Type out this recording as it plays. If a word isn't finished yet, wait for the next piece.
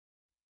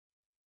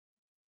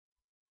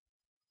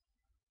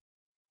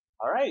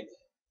All right,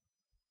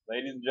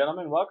 ladies and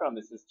gentlemen, welcome.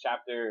 This is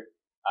chapter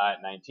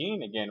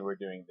 19. Again, we're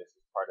doing this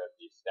as part of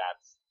the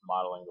Stats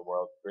Modeling the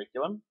World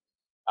curriculum.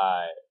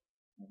 Uh,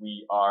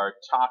 we are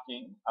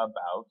talking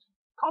about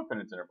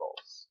confidence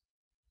intervals.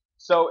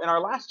 So in our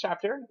last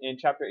chapter, in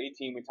chapter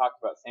 18, we talked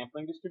about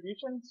sampling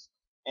distributions,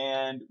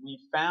 and we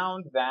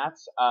found that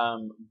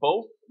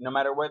both, no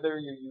matter whether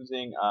you're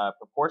using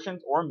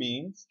proportions or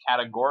means,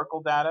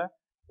 categorical data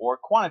or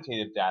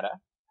quantitative data,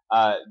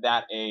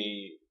 that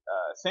a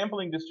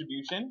sampling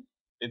distribution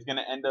is going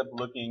to end up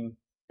looking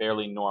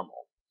fairly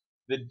normal.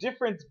 The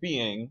difference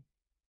being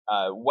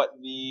what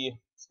the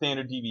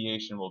standard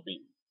deviation will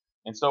be.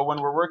 And so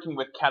when we're working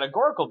with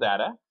categorical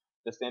data,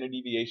 the standard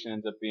deviation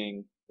ends up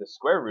being the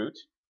square root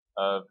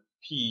of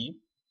p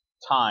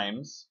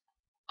times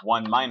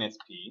 1 minus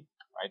p,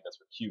 right? That's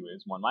what q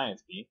is, 1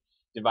 minus p,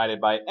 divided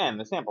by n,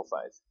 the sample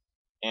size.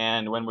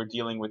 And when we're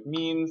dealing with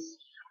means,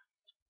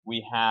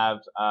 we have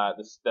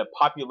the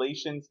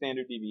population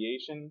standard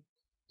deviation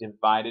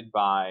divided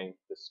by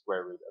the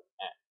square root of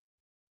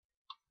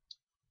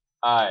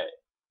n.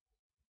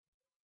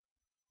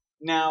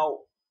 Now,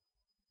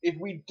 if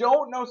we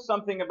don't know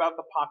something about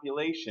the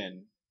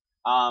population,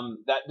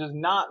 that does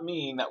not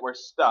mean that we're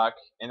stuck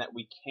and that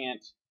we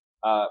can't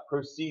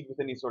proceed with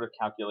any sort of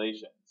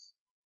calculations.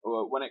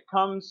 When it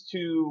comes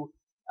to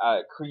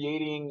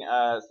creating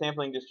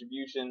sampling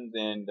distributions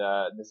and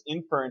this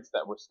inference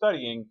that we're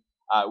studying,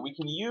 we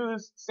can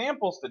use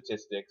sample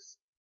statistics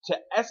to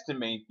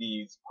estimate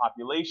these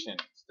population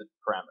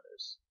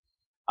parameters.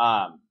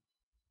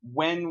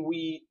 When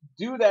we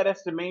do that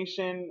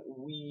estimation,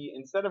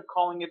 instead of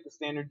calling it the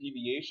standard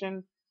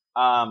deviation,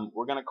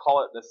 we're going to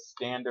call it the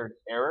standard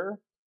error.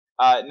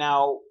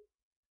 Now,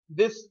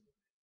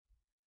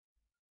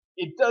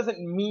 it doesn't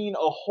mean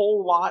a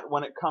whole lot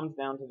when it comes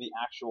down to the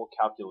actual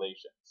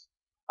calculations,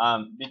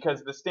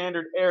 because the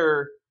standard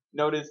error,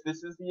 notice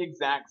this is the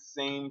exact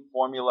same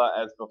formula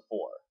as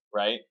before,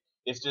 right?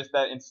 It's just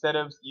that instead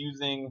of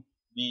using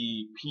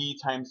the p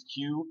times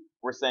q,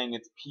 we're saying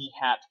it's p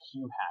hat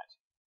q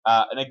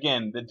hat. And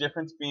again, the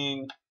difference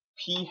being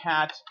p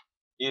hat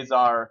is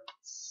our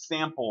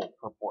sample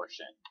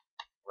proportion,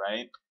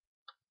 right?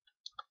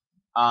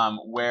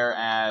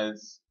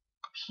 Whereas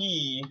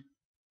p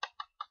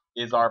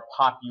is our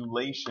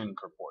population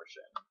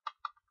proportion.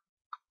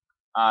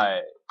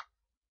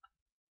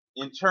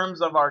 In terms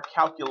of our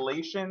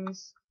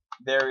calculations,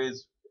 there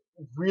is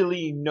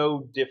really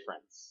no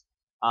difference.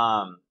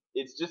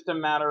 It's just a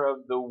matter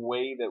of the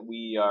way that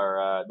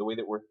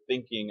we're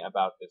thinking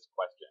about this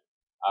question.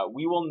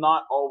 We will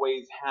not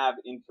always have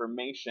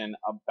information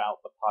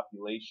about the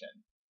population.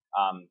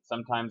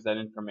 Sometimes that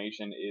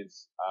information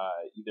is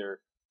either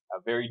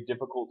very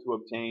difficult to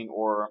obtain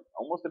or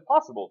almost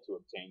impossible to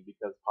obtain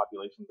because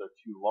populations are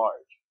too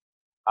large.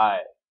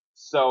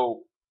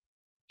 So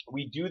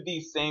we do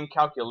these same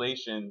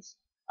calculations,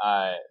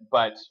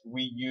 but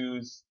we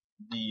use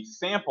the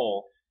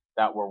sample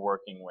that we're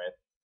working with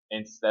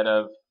instead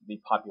of the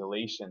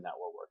population that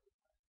we're working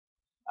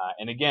with.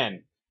 And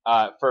again,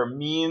 for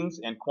means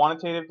and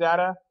quantitative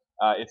data,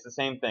 it's the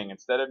same thing.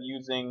 Instead of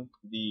using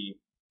the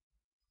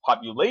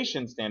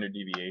population standard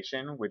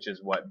deviation, which is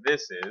what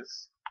this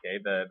is,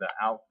 okay,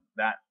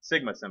 that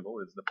sigma symbol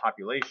is the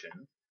population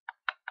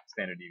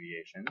standard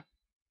deviation.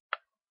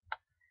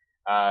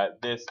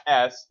 This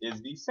S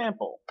is the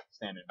sample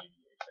standard deviation.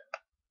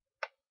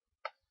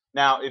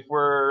 Now, if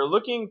we're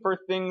looking for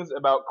things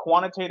about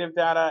quantitative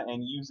data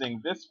and using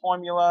this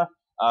formula,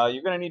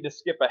 you're going to need to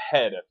skip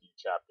ahead a few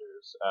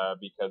chapters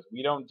because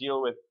we don't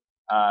deal with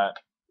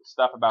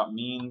stuff about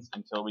means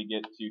until we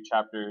get to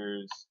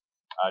chapters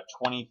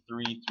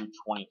 23 through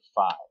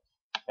 25.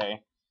 Okay,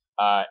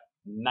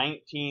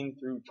 19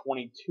 through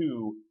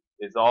 22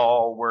 is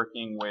all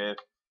working with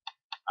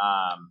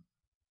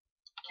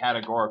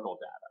categorical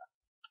data.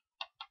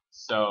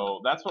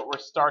 So that's what we're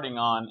starting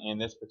on in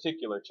this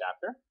particular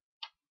chapter.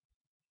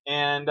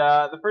 And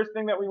the first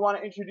thing that we want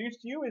to introduce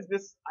to you is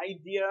this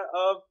idea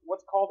of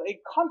what's called a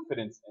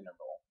confidence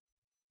interval.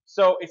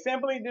 So a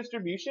sampling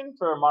distribution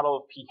for a model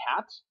of p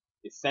hat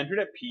is centered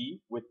at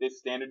p with this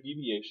standard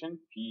deviation,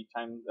 p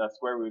times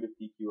square root of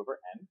pq over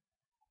n.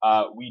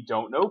 We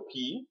don't know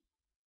p,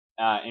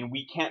 and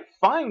we can't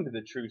find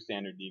the true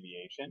standard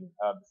deviation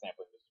of the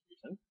sampling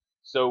distribution,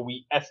 so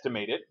we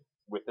estimate it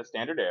with the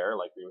standard error,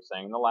 like we were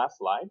saying in the last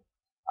slide,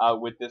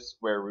 with this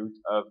square root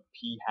of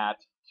p hat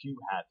q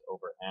hat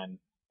over n.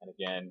 And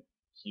again,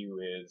 q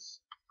is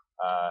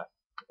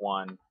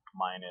 1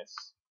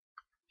 minus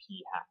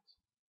p hat.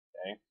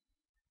 Okay,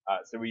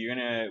 so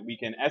we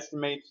can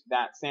estimate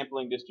that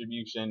sampling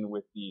distribution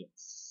with the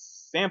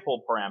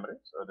sample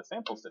parameters or the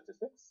sample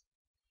statistics.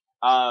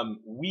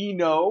 We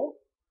know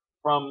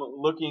from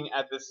looking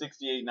at the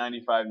 68,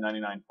 95,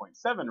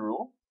 99.7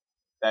 rule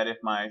that if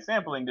my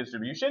sampling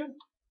distribution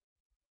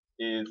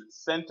is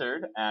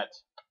centered at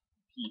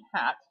p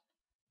hat,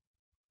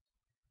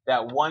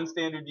 that one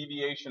standard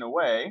deviation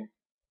away,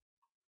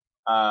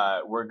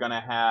 we're going to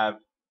have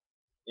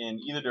in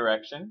either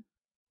direction,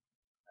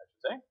 I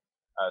should say.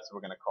 So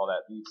we're going to call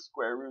that the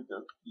square root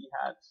of p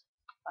hat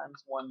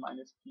times 1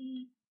 minus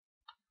p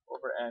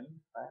over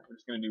n. Right? I'm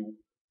just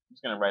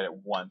gonna write it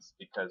once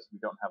because we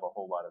don't have a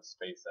whole lot of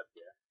space up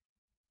here.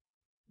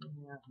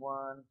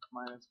 1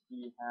 minus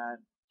p hat,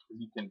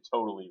 because you can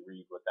totally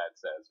read what that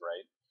says,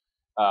 right?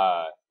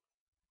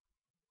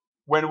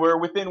 When we're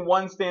within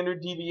 1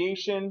 standard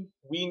deviation,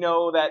 we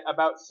know that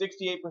about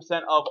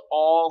 68% of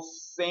all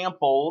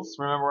samples,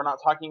 remember we're not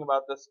talking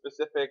about the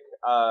specific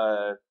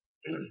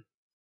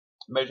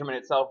measurement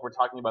itself, we're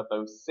talking about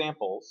those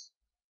samples,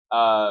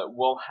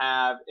 will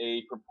have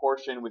a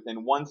proportion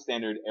within 1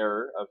 standard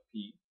error of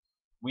p.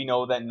 We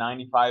know that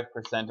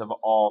 95% of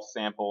all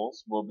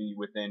samples will be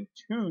within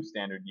 2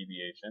 standard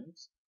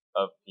deviations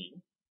of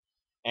p.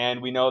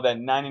 And we know that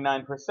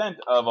 99%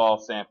 of all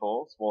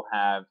samples will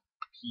have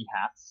p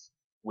hats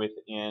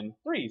within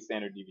 3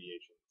 standard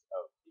deviations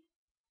of p.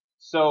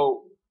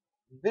 So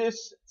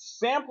this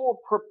sample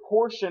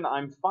proportion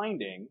I'm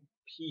finding,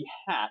 p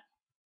hat,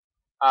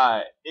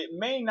 it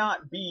may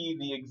not be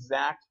the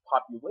exact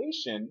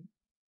population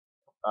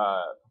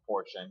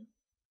proportion.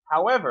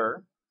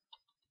 However,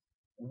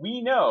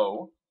 we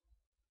know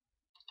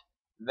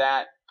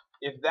that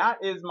if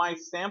that is my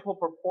sample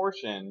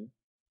proportion,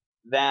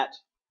 that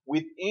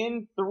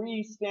within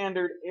 3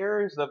 standard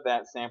errors of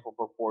that sample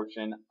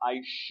proportion,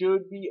 I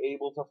should be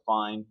able to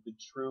find the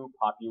true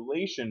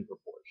population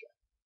proportion.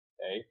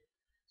 Okay?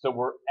 So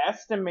we're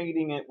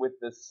estimating it with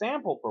the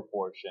sample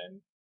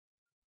proportion,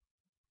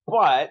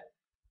 but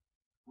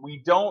we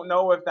don't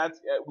know if that's,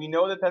 we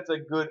know that that's a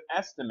good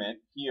estimate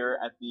here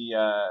at the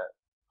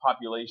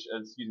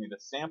the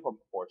sample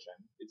proportion.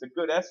 It's a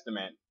good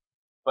estimate,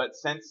 but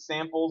since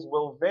samples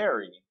will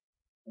vary,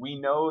 we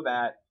know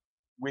that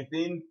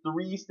within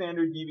 3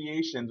 standard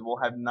deviations, we'll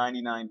have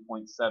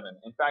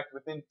 99.7. In fact,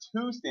 within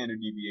 2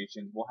 standard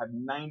deviations, we'll have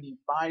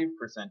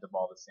 95% of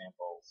all the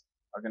samples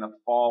are going to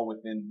fall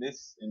within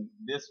in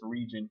this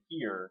region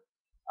here,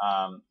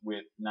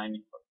 with 2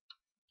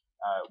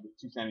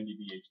 standard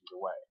deviations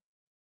away.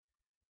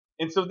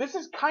 And so this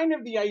is kind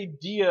of the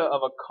idea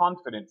of a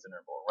confidence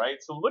interval,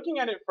 right? So looking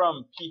at it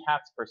from p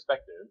hat's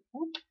perspective,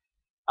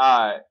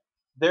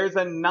 there's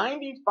a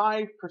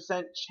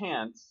 95%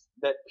 chance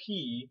that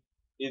p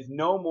is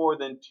no more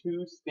than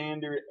 2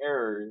 standard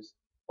errors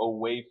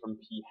away from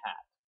p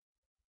hat.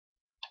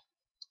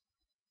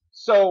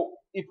 So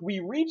if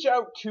we reach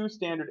out 2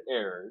 standard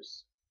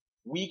errors,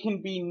 we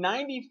can be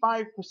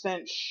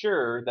 95%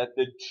 sure that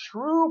the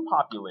true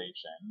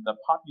population, the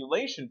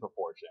population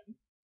proportion,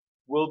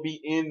 will be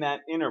in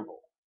that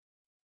interval.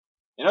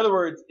 In other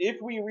words,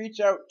 if we reach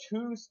out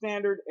 2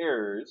 standard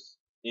errors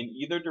in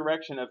either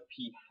direction of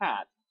p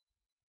hat,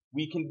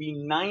 we can be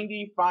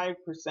 95%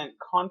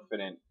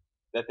 confident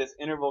that this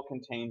interval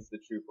contains the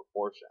true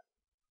proportion.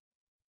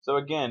 So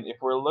again,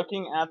 if we're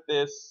looking at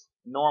this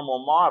normal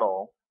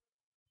model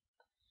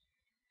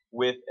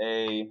with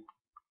a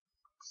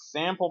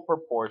sample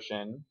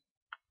proportion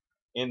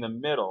in the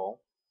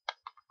middle,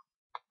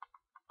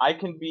 I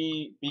can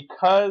be,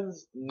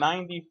 because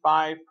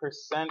 95%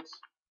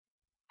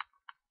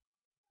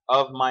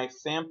 of my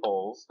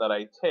samples that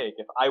I take,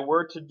 if I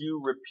were to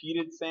do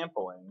repeated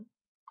sampling,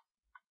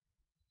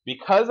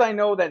 because I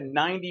know that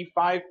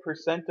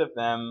 95% of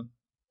them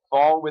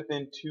fall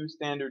within 2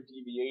 standard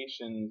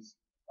deviations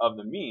of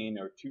the mean,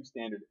 or 2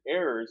 standard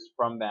errors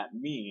from that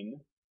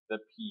mean, the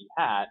p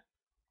hat,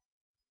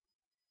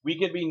 we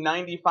can be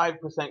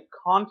 95%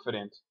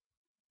 confident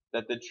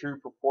that the true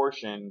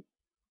proportion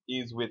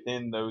is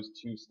within those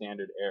 2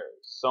 standard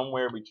errors,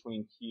 somewhere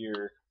between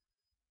here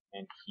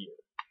and here.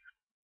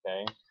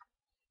 Okay?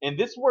 And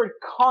this word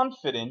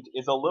confident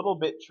is a little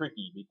bit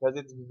tricky because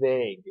it's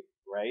vague,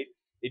 right?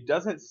 It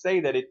doesn't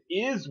say that it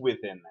is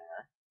within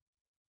there.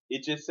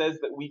 It just says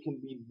that we can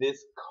be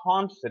this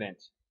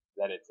confident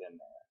that it's in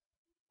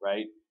there,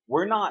 right?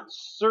 We're not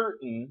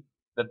certain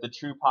that the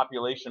true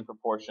population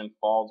proportion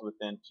falls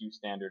within 2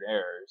 standard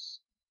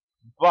errors,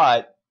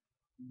 but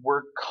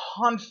we're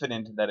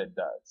confident that it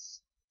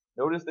does.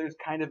 Notice there's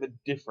kind of a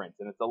difference,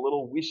 and it's a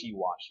little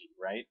wishy-washy,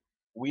 right?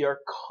 We are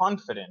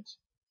confident.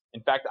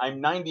 In fact,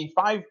 I'm 95%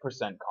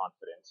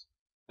 confident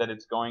that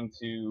it's going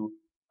to,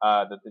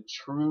 that the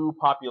true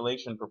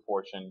population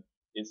proportion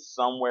is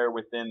somewhere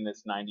within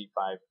this 95%.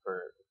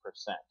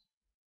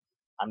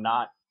 I'm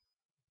not,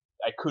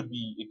 it could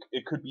be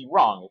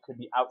wrong. It could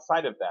be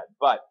outside of that,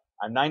 but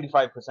I'm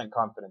 95%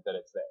 confident that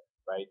it's there,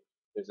 right?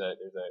 There's a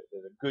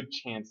good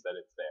chance that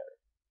it's there.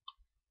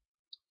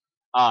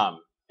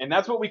 And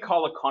that's what we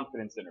call a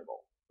confidence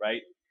interval,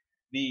 right?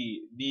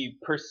 The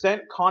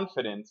percent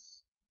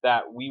confidence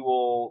that we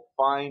will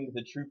find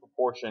the true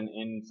proportion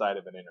inside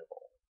of an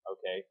interval,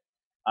 okay?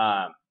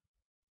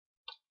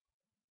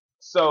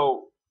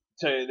 So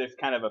there's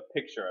kind of a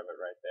picture of it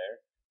right there.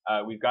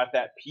 We've got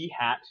that p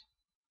hat,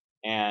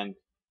 and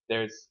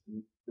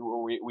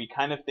we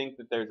kind of think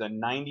that there's a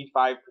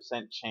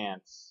 95%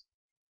 chance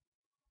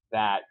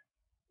that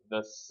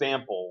the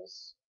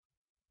samples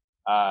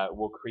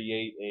will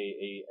create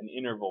an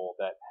interval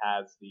that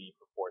has the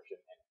proportion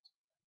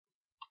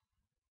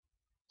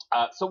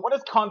in it. So what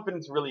does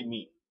confidence really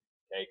mean?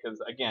 okay? Because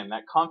again,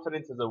 that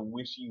confidence is a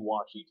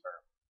wishy-washy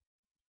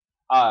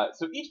term.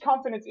 So each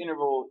confidence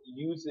interval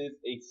uses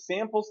a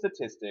sample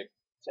statistic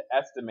to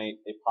estimate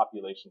a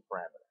population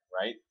parameter,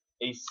 right?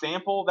 A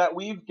sample that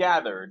we've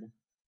gathered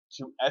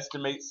to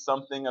estimate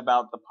something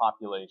about the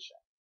population.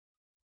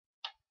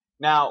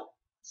 Now,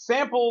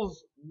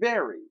 samples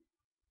vary.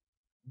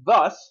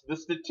 Thus, the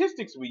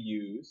statistics we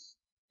use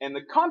and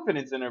the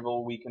confidence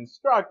interval we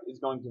construct is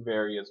going to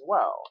vary as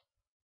well.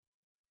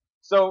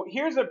 So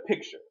here's a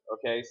picture,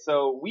 okay?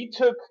 So we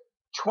took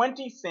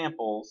 20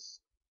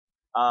 samples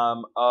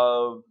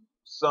of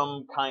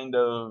some kind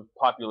of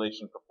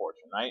population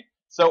proportion, right?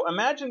 So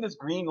imagine this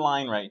green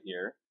line right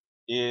here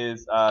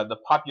is the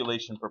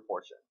population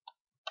proportion.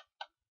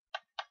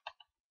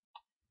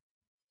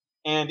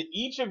 And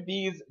each of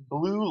these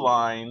blue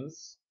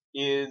lines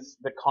is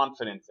the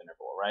confidence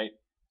interval, right?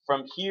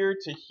 From here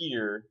to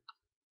here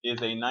is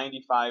a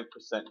 95%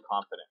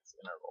 confidence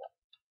interval.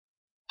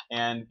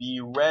 And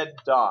the red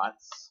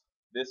dots,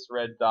 this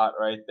red dot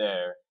right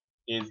there,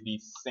 is the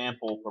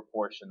sample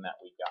proportion that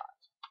we got.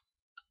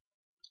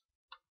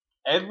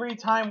 Every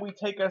time we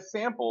take a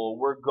sample,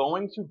 we're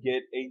going to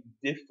get a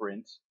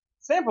different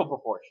sample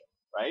proportion,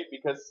 right?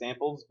 Because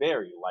samples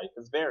vary, life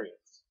is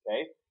variance,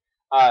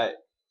 okay?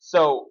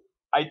 So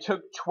I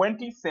took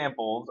 20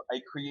 samples,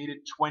 I created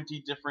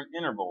 20 different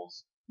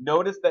intervals.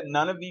 Notice that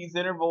none of these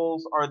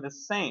intervals are the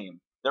same.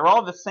 They're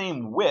all the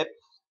same width,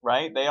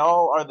 right? They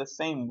all are the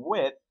same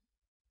width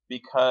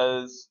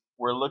because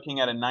we're looking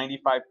at a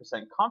 95%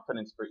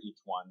 confidence for each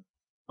one.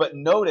 But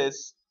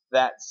notice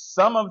that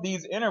some of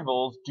these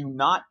intervals do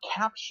not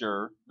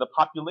capture the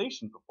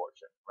population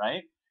proportion,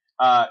 right?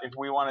 If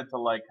we wanted to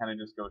like kind of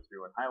just go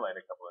through and highlight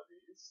a couple of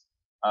these,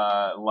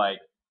 like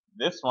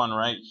this one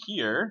right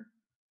here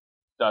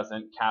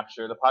doesn't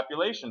capture the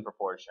population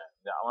proportion.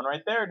 That one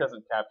right there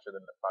doesn't capture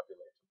the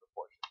population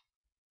proportion.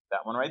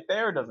 That one right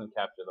there doesn't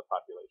capture the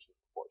population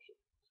proportion.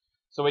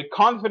 So a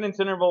confidence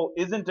interval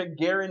isn't a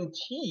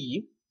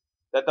guarantee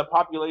that the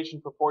population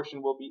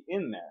proportion will be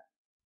in there.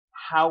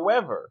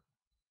 However,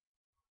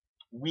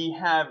 we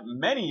have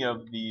many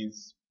of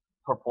these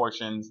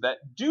proportions that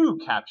do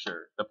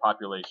capture the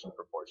population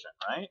proportion,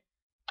 right?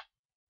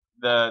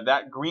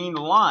 That green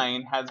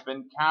line has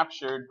been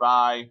captured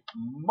by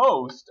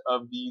most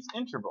of these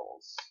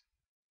intervals.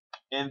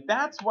 And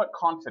that's what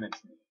confidence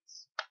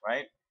means,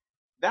 right?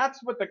 That's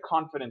what the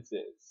confidence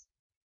is.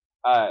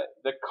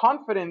 The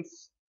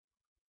confidence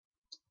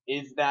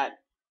is that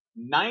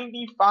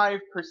 95%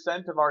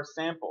 of our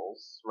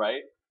samples,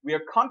 right? We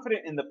are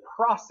confident in the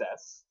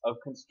process of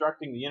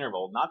constructing the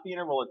interval, not the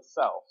interval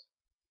itself.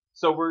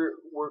 So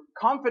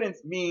confidence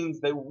means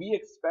that we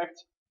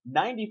expect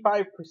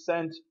 95%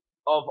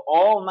 of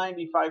all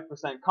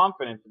 95%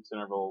 confidence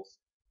intervals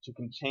to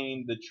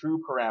contain the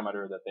true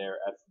parameter that they're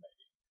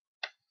estimating.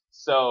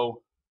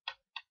 So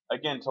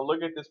again, to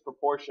look at this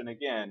proportion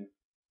again,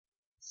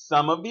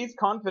 some of these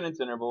confidence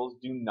intervals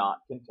do not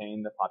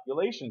contain the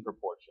population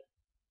proportion.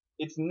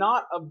 It's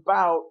not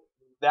about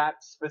that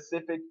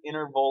specific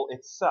interval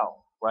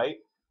itself, right?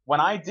 When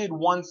I did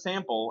one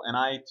sample and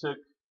I took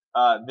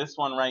this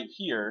one right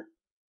here,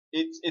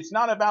 it's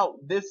not about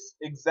this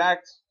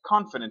exact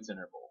confidence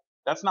interval.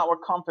 That's not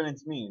what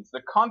confidence means.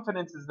 The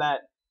confidence is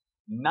that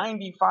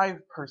 95%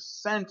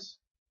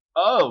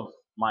 of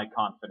my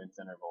confidence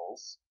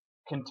intervals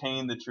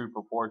contain the true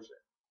proportion.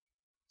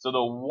 So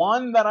the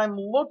one that I'm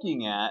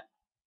looking at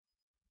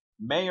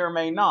may or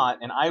may not,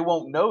 and I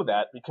won't know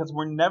that because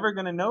we're never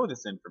going to know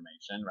this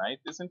information, right?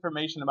 This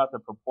information about the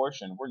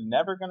proportion, we're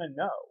never going to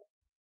know.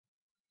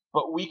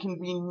 But we can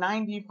be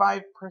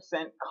 95%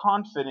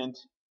 confident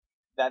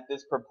that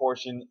this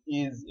proportion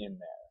is in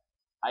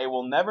there. I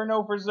will never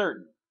know for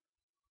certain,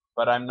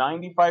 but I'm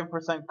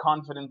 95%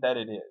 confident that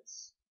it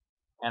is.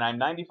 And I'm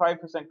 95%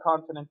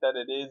 confident that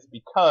it is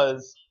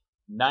because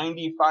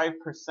 95%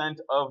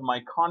 of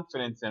my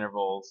confidence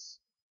intervals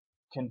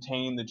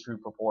contain the true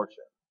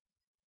proportion.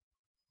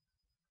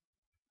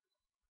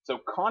 So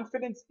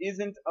confidence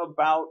isn't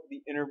about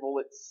the interval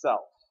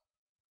itself.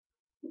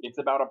 It's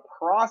about a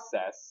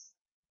process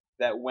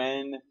that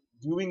when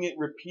doing it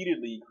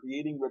repeatedly,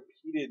 creating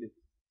repeated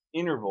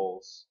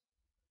intervals,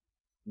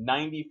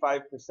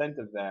 95%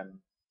 of them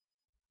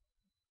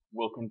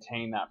will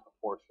contain that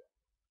proportion.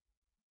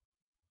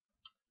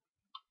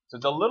 So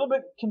it's a little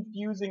bit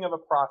confusing of a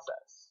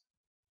process.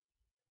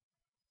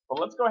 But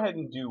let's go ahead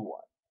and do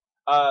one.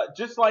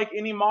 Just like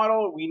any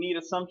model, we need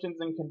assumptions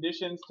and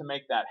conditions to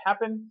make that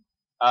happen.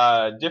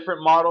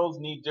 Different models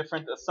need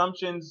different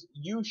assumptions.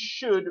 You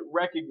should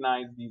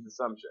recognize these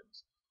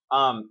assumptions.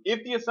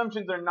 If the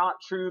assumptions are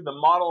not true, the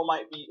model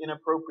might be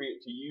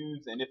inappropriate to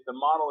use, and if the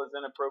model is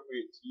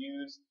inappropriate to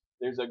use,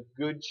 there's a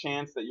good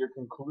chance that your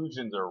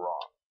conclusions are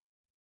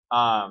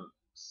wrong.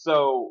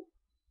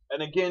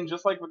 And again,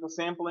 just like with the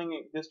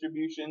sampling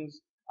distributions,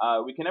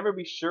 we can never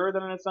be sure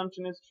that an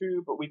assumption is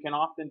true, but we can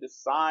often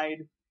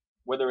decide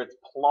whether it's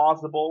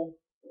plausible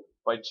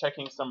by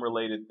checking some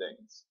related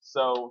things.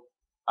 So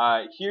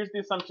here's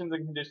the assumptions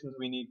and conditions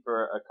we need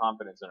for a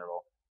confidence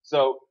interval.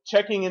 So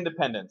checking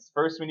independence.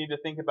 First, we need to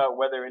think about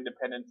whether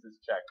independence is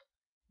checked.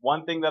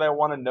 One thing that I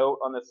want to note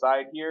on the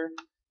side here,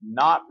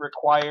 not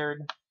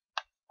required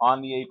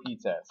on the AP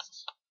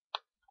test.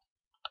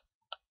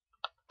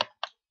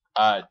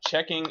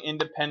 Checking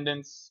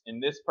independence in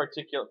this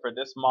particular, for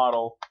this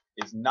model,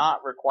 is not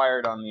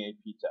required on the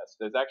AP test.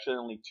 There's actually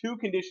only 2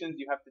 conditions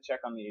you have to check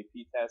on the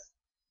AP test,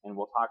 and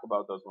we'll talk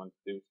about those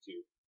two.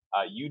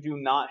 You do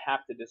not have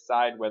to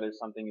decide whether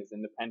something is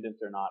independent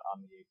or not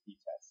on the AP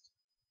test,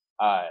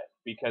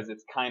 because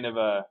it's kind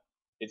of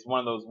it's one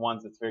of those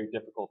ones that's very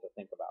difficult to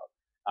think about.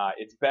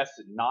 It's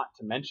best not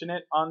to mention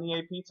it on the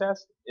AP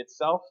test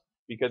itself,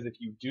 because if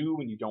you do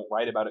and you don't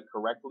write about it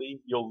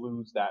correctly, you'll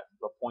lose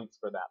the points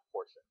for that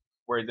portion.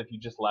 Whereas if you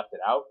just left it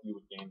out, you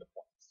would gain the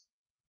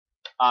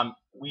points.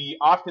 We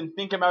often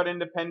think about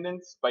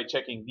independence by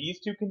checking these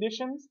 2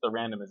 conditions, the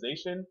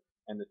randomization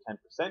and the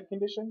 10%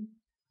 condition.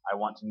 I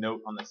want to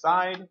note on the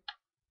side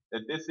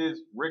that this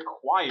is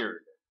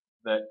required.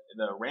 The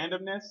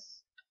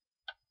randomness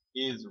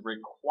is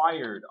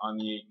required on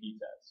the AP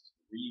test.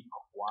 I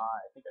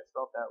think I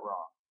spelled that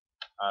wrong.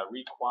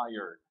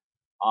 Required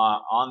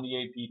on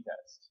the AP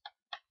test.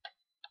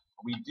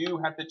 We do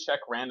have to check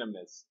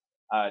randomness.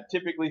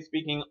 Typically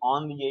speaking,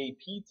 on the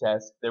AP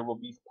test, there will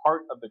be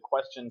part of the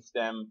question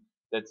stem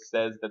that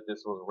says that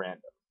this was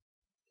random.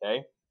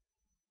 Okay?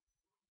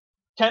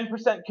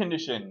 10%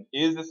 condition.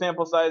 Is the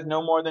sample size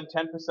no more than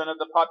 10% of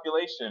the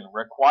population?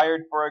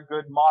 Required for a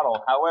good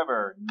model.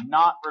 However,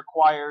 not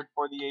required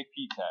for the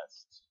AP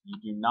test. You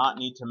do not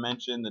need to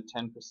mention the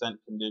 10%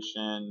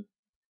 condition.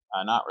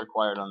 Not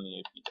required on the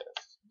AP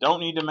test. Don't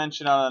need to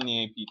mention it on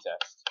the AP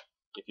test.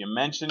 If you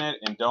mention it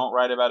and don't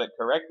write about it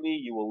correctly,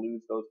 you will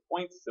lose those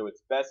points, so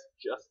it's best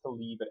just to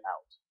leave it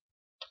out.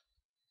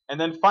 And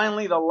then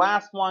finally, the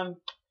last one,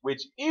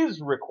 which is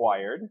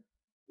required,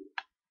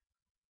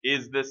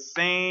 is the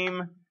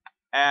same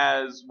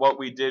as what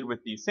we did with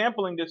the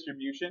sampling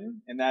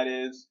distribution, and that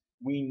is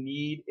we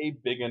need a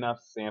big enough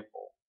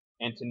sample.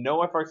 And to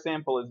know if our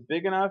sample is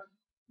big enough,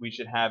 we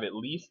should have at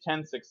least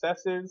 10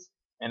 successes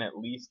and at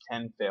least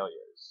 10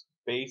 failures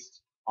based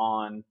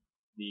on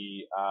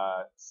the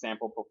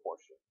sample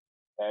proportion.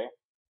 Okay,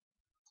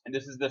 and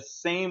this is the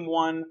same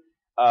one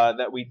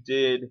that we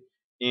did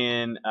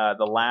in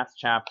the last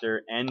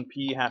chapter.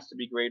 NP has to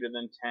be greater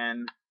than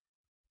 10,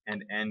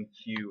 and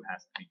NQ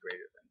has to be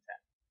greater than 10.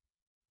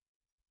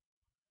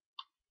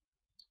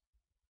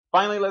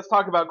 Finally, let's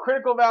talk about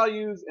critical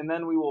values, and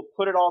then we will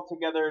put it all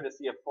together to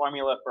see a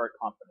formula for a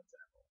confidence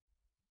interval.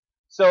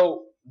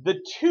 So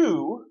the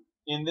 2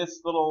 in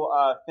this little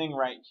thing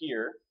right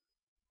here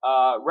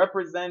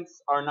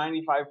represents our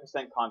 95%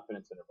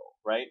 confidence interval,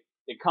 right?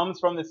 It comes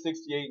from the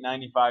 68,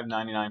 95,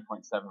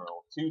 99.7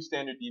 rule, 2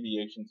 standard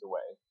deviations away.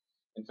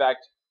 In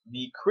fact,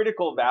 the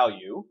critical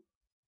value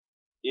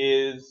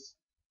is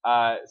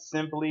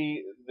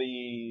simply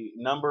the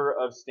number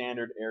of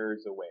standard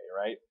errors away,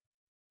 right?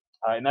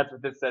 And that's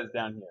what this says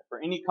down here. For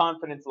any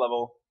confidence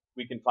level,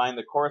 we can find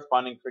the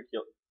corresponding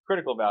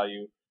critical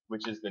value,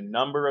 which is the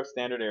number of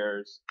standard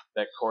errors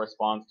that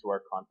corresponds to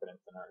our confidence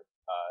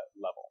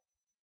level.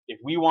 If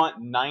we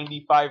want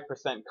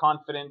 95%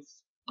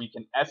 confidence, we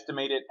can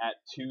estimate it at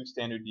 2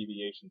 standard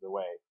deviations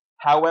away.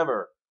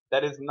 However,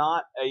 that is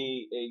not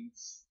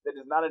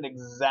an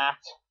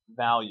exact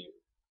value.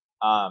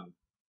 95%,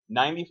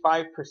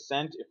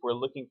 if we're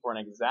looking for an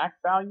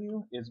exact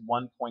value, is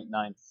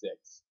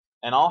 1.96.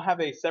 And I'll have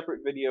a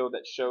separate video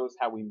that shows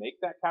how we make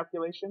that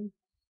calculation.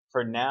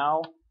 For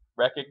now,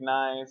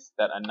 recognize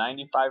that a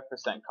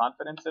 95%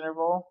 confidence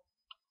interval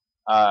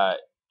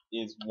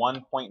is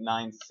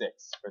 1.96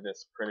 for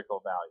this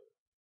critical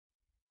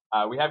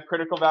value. We have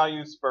critical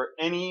values for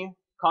any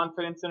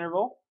confidence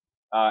interval.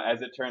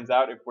 As it turns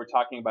out, if we're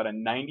talking about a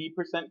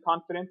 90%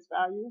 confidence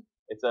value,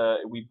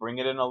 we bring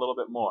it in a little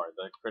bit more.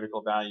 The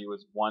critical value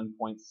is 1.645.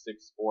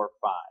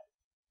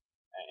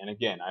 And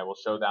again, I will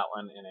show that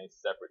one in a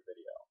separate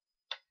video.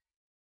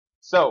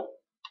 So,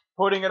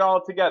 putting it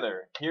all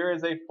together, here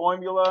is a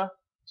formula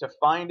to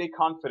find a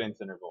confidence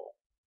interval.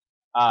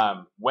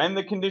 When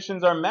the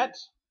conditions are met,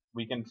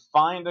 we can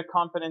find a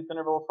confidence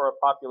interval for a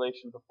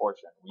population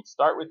proportion. We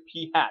start with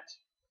p hat.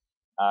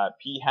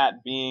 P hat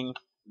being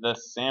the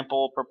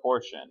sample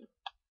proportion.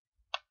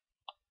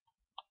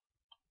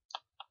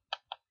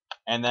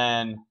 And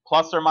then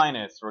plus or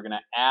minus, we're going to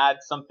add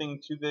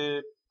something to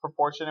the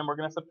proportion and we're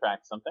going to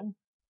subtract something.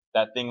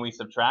 That thing we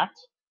subtract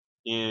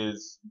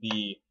is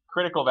the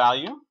critical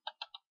value.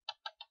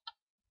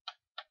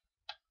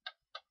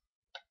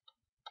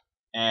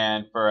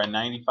 And for a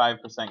 95%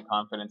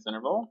 confidence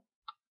interval,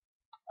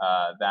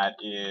 that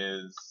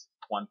is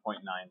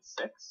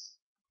 1.96.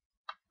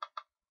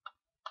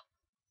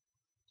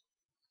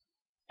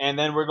 And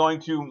then we're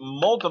going to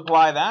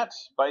multiply that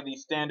by the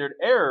standard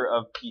error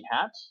of p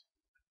hat,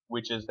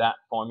 which is that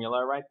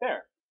formula right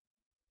there.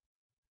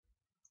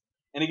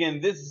 And again,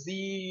 this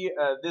z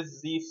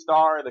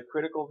star, the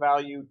critical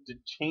value,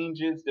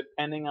 changes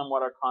depending on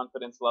what our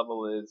confidence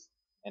level is.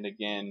 And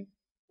again,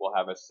 we'll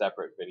have a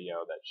separate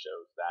video that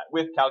shows that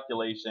with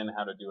calculation,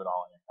 how to do it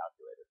all in your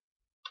calculator.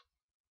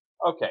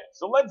 Okay,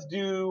 so let's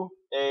do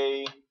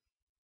a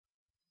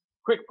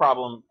quick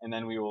problem and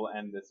then we will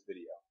end this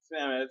video. So,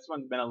 this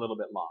one's been a little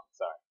bit long,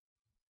 sorry.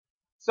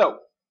 So,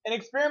 an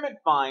experiment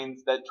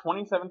finds that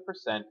 27%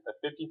 of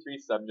 53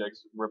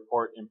 subjects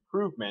report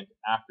improvement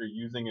after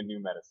using a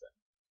new medicine.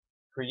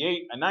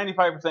 Create a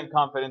 95%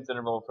 confidence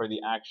interval for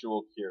the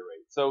actual cure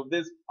rate. So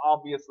this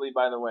obviously,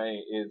 by the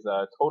way, is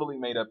totally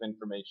made up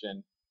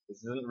information.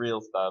 This isn't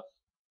real stuff.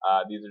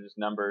 These are just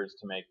numbers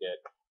to make it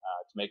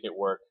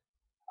work.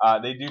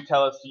 They do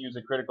tell us to use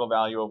a critical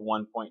value of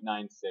 1.96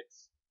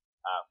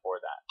 for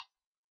that.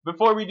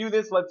 Before we do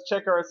this, let's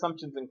check our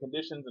assumptions and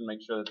conditions and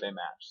make sure that they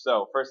match.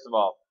 So first of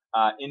all,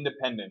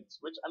 independence,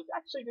 which I'm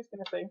actually just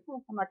going to say,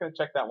 I'm not going to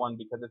check that one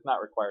because it's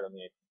not required on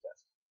the AP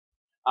test.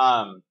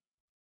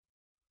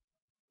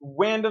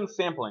 Random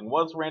sampling.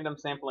 Was random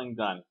sampling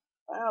done?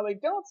 Well, they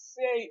don't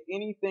say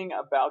anything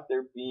about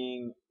there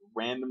being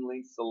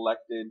randomly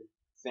selected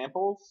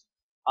samples.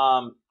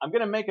 I'm going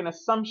to make an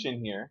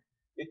assumption here.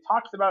 It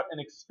talks about an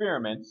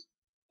experiment,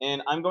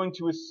 and I'm going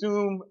to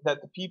assume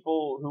that the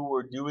people who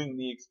were doing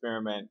the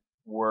experiment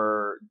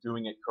were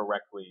doing it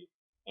correctly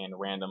and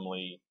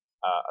randomly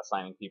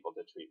assigning people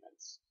to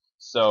treatments.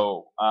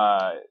 So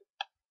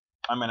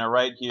I'm going to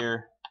write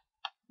here,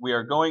 we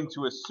are going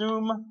to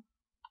assume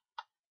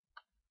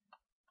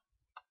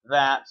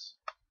that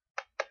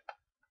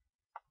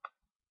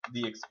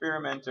the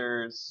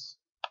experimenters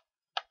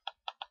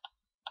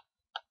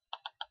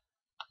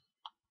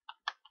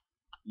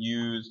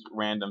used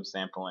random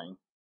sampling.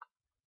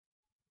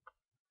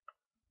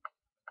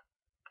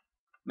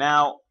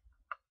 Now,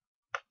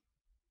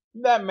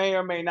 that may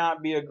or may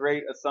not be a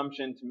great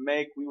assumption to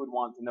make. We would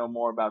want to know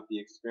more about the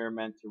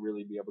experiment to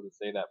really be able to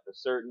say that for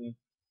certain.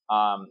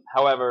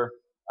 However,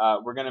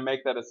 we're going to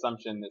make that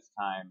assumption this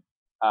time.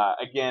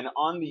 Again,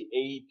 on the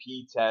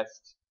AP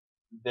test,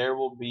 there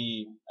will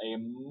be a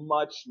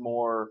much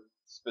more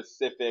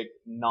specific,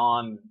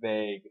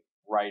 non-vague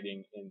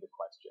writing in the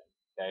question.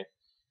 Okay.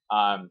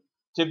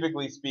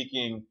 Typically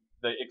speaking,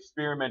 the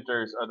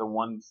experimenters are the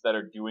ones that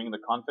are doing the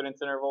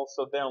confidence interval,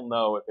 so they'll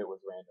know if it was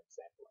random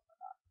sampling or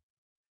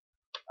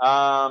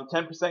not.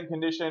 10%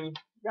 condition,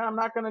 yeah, I'm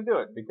not going to do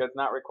it because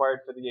not required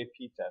for the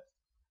AP test.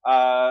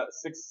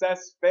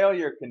 Success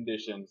failure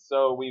condition.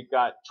 So we've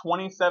got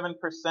 27%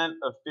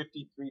 of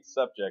 53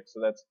 subjects, so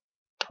that's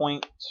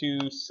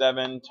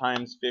 0.27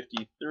 times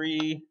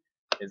 53.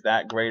 Is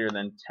that greater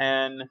than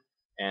 10?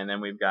 And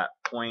then we've got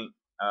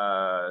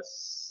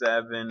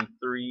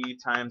 0.73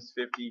 times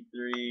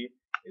 53.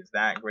 Is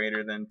that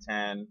greater than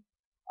 10?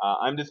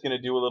 I'm just going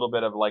to do a little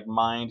bit of like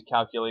mind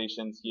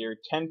calculations here.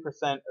 10%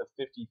 of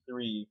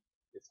 53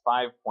 is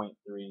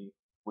 5.3,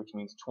 which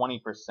means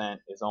 20%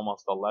 is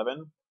almost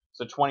 11.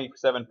 So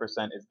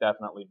 27% is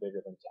definitely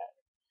bigger than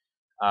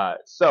 10.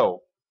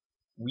 So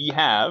we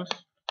have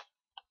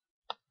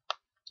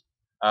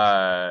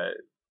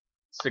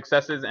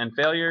successes and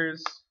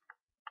failures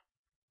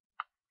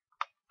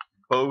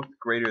both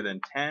greater than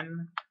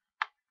 10.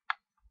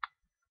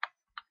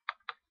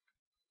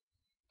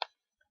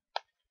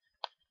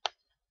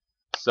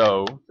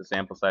 So the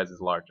sample size is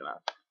large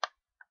enough.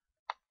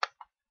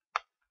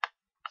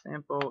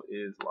 Sample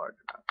is large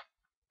enough.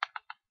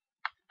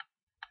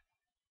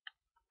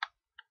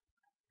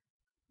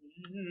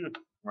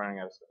 Running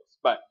out of space.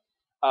 But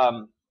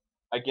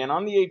again,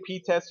 on the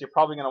AP test, you're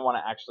probably going to want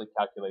to actually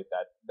calculate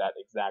that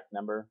exact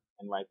number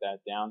and write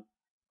that down.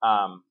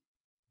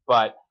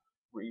 But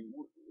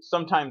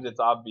sometimes it's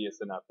obvious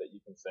enough that you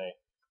can say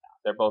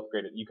they're both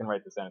greater. You can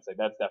write this down and say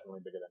that's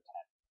definitely bigger than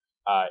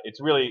 10.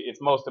 It's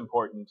most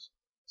important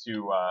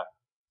to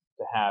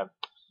have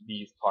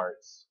these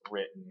parts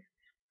written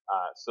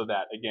so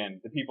that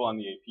again the people on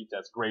the AP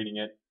test grading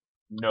it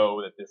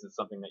know that this is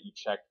something that you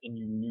checked and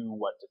you knew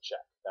what to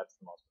check. That's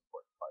the most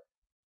important part.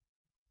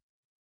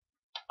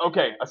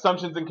 Okay,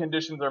 assumptions and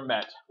conditions are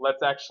met.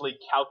 Let's actually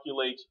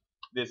calculate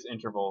this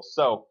interval.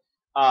 So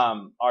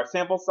our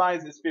sample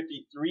size is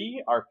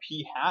 53. Our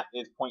p hat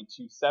is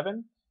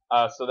 0.27.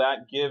 So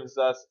that gives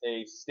us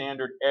a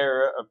standard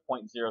error of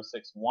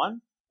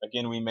 0.061.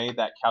 Again, we made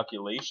that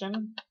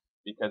calculation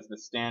because the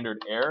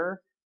standard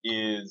error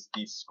is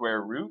the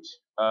square root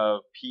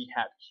of p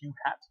hat q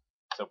hat.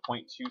 So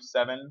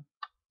 0.27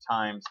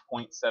 times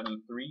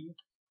 0.73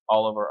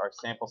 all over our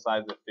sample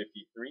size of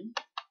 53,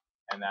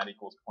 and that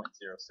equals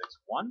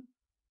 0.061.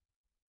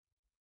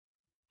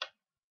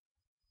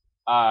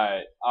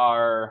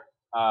 Our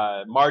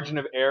margin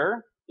of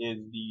error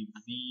is the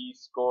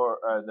z-score,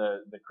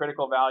 the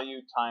critical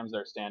value times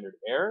our standard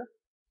error.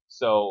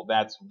 So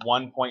that's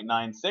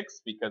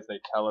 1.96 because they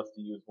tell us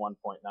to use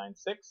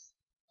 1.96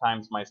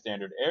 times my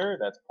standard error.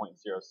 That's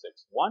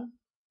 0.061.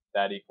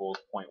 That equals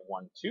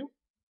 0.12.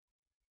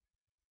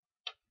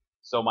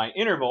 So my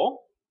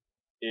interval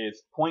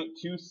is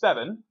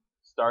 0.27,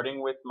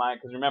 starting with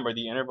because remember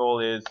the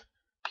interval is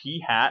p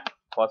hat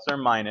plus or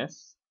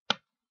minus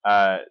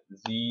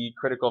z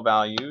critical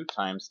value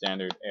times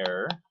standard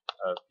error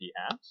of p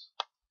hat.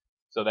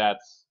 So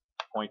that's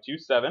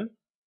 0.27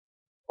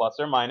 plus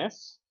or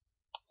minus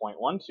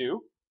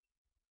 0.12.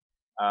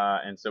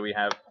 And so we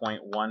have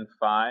 0.15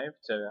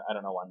 to, I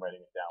don't know why I'm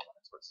writing it down when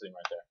it's sitting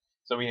right there.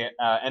 So we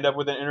end up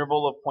with an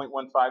interval of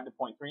 0.15 to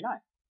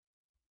 0.39.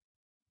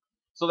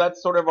 So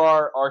that's sort of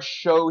our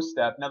show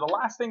step. Now the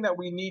last thing that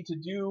we need to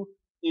do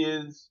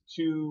is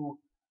to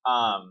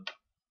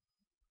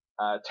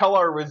tell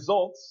our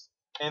results.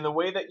 And the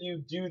way that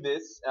you do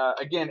this,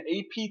 again,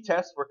 AP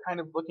test, we're kind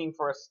of looking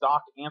for a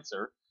stock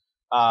answer.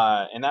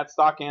 And that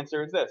stock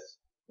answer is this.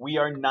 We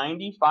are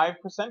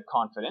 95%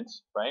 confident,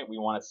 right? We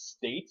want to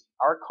state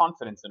our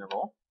confidence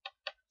interval.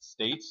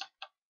 State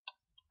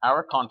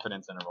our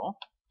confidence interval.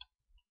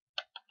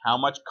 How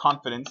much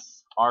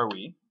confidence are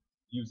we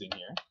using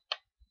here?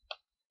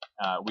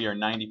 We are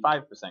 95%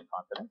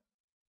 confident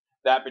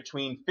that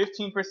between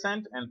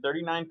 15% and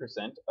 39%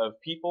 of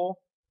people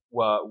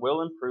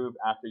will improve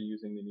after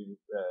using the new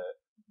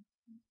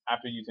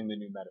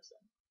medicine.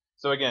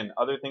 So again,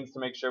 other things to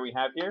make sure we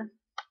have here: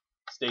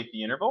 state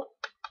the interval.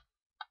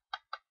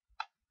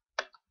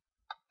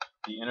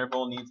 The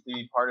interval needs to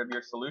be part of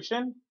your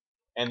solution,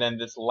 and then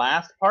this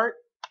last part,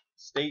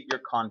 state your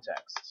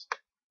context.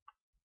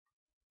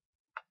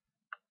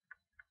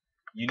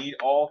 You need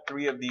all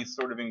three of these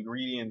sort of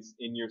ingredients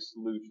in your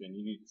solution.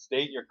 You need to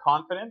state your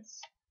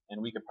confidence,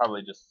 and we could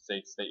probably just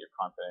say state your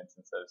confidence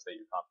instead of state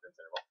your confidence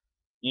interval.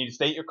 You need to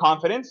state your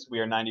confidence. We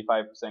are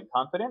 95%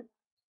 confident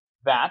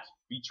that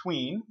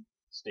between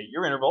state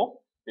your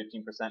interval,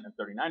 15% and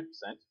 39%,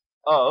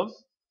 of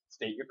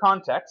state your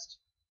context,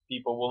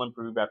 people will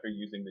improve after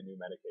using the new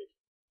medication.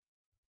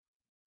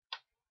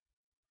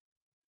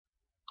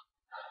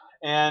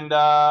 And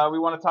we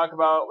want to talk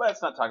about,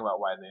 let's not talk about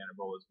why the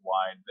interval is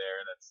wide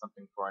there. That's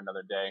something for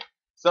another day.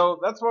 So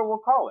that's what we'll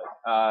call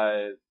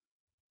it.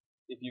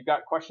 If you've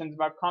got questions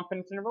about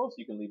confidence intervals,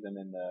 you can leave them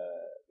in the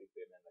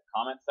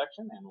comment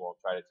section, and we'll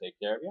try to take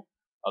care of you.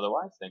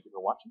 Otherwise, thank you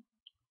for watching.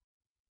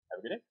 Have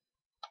a good day.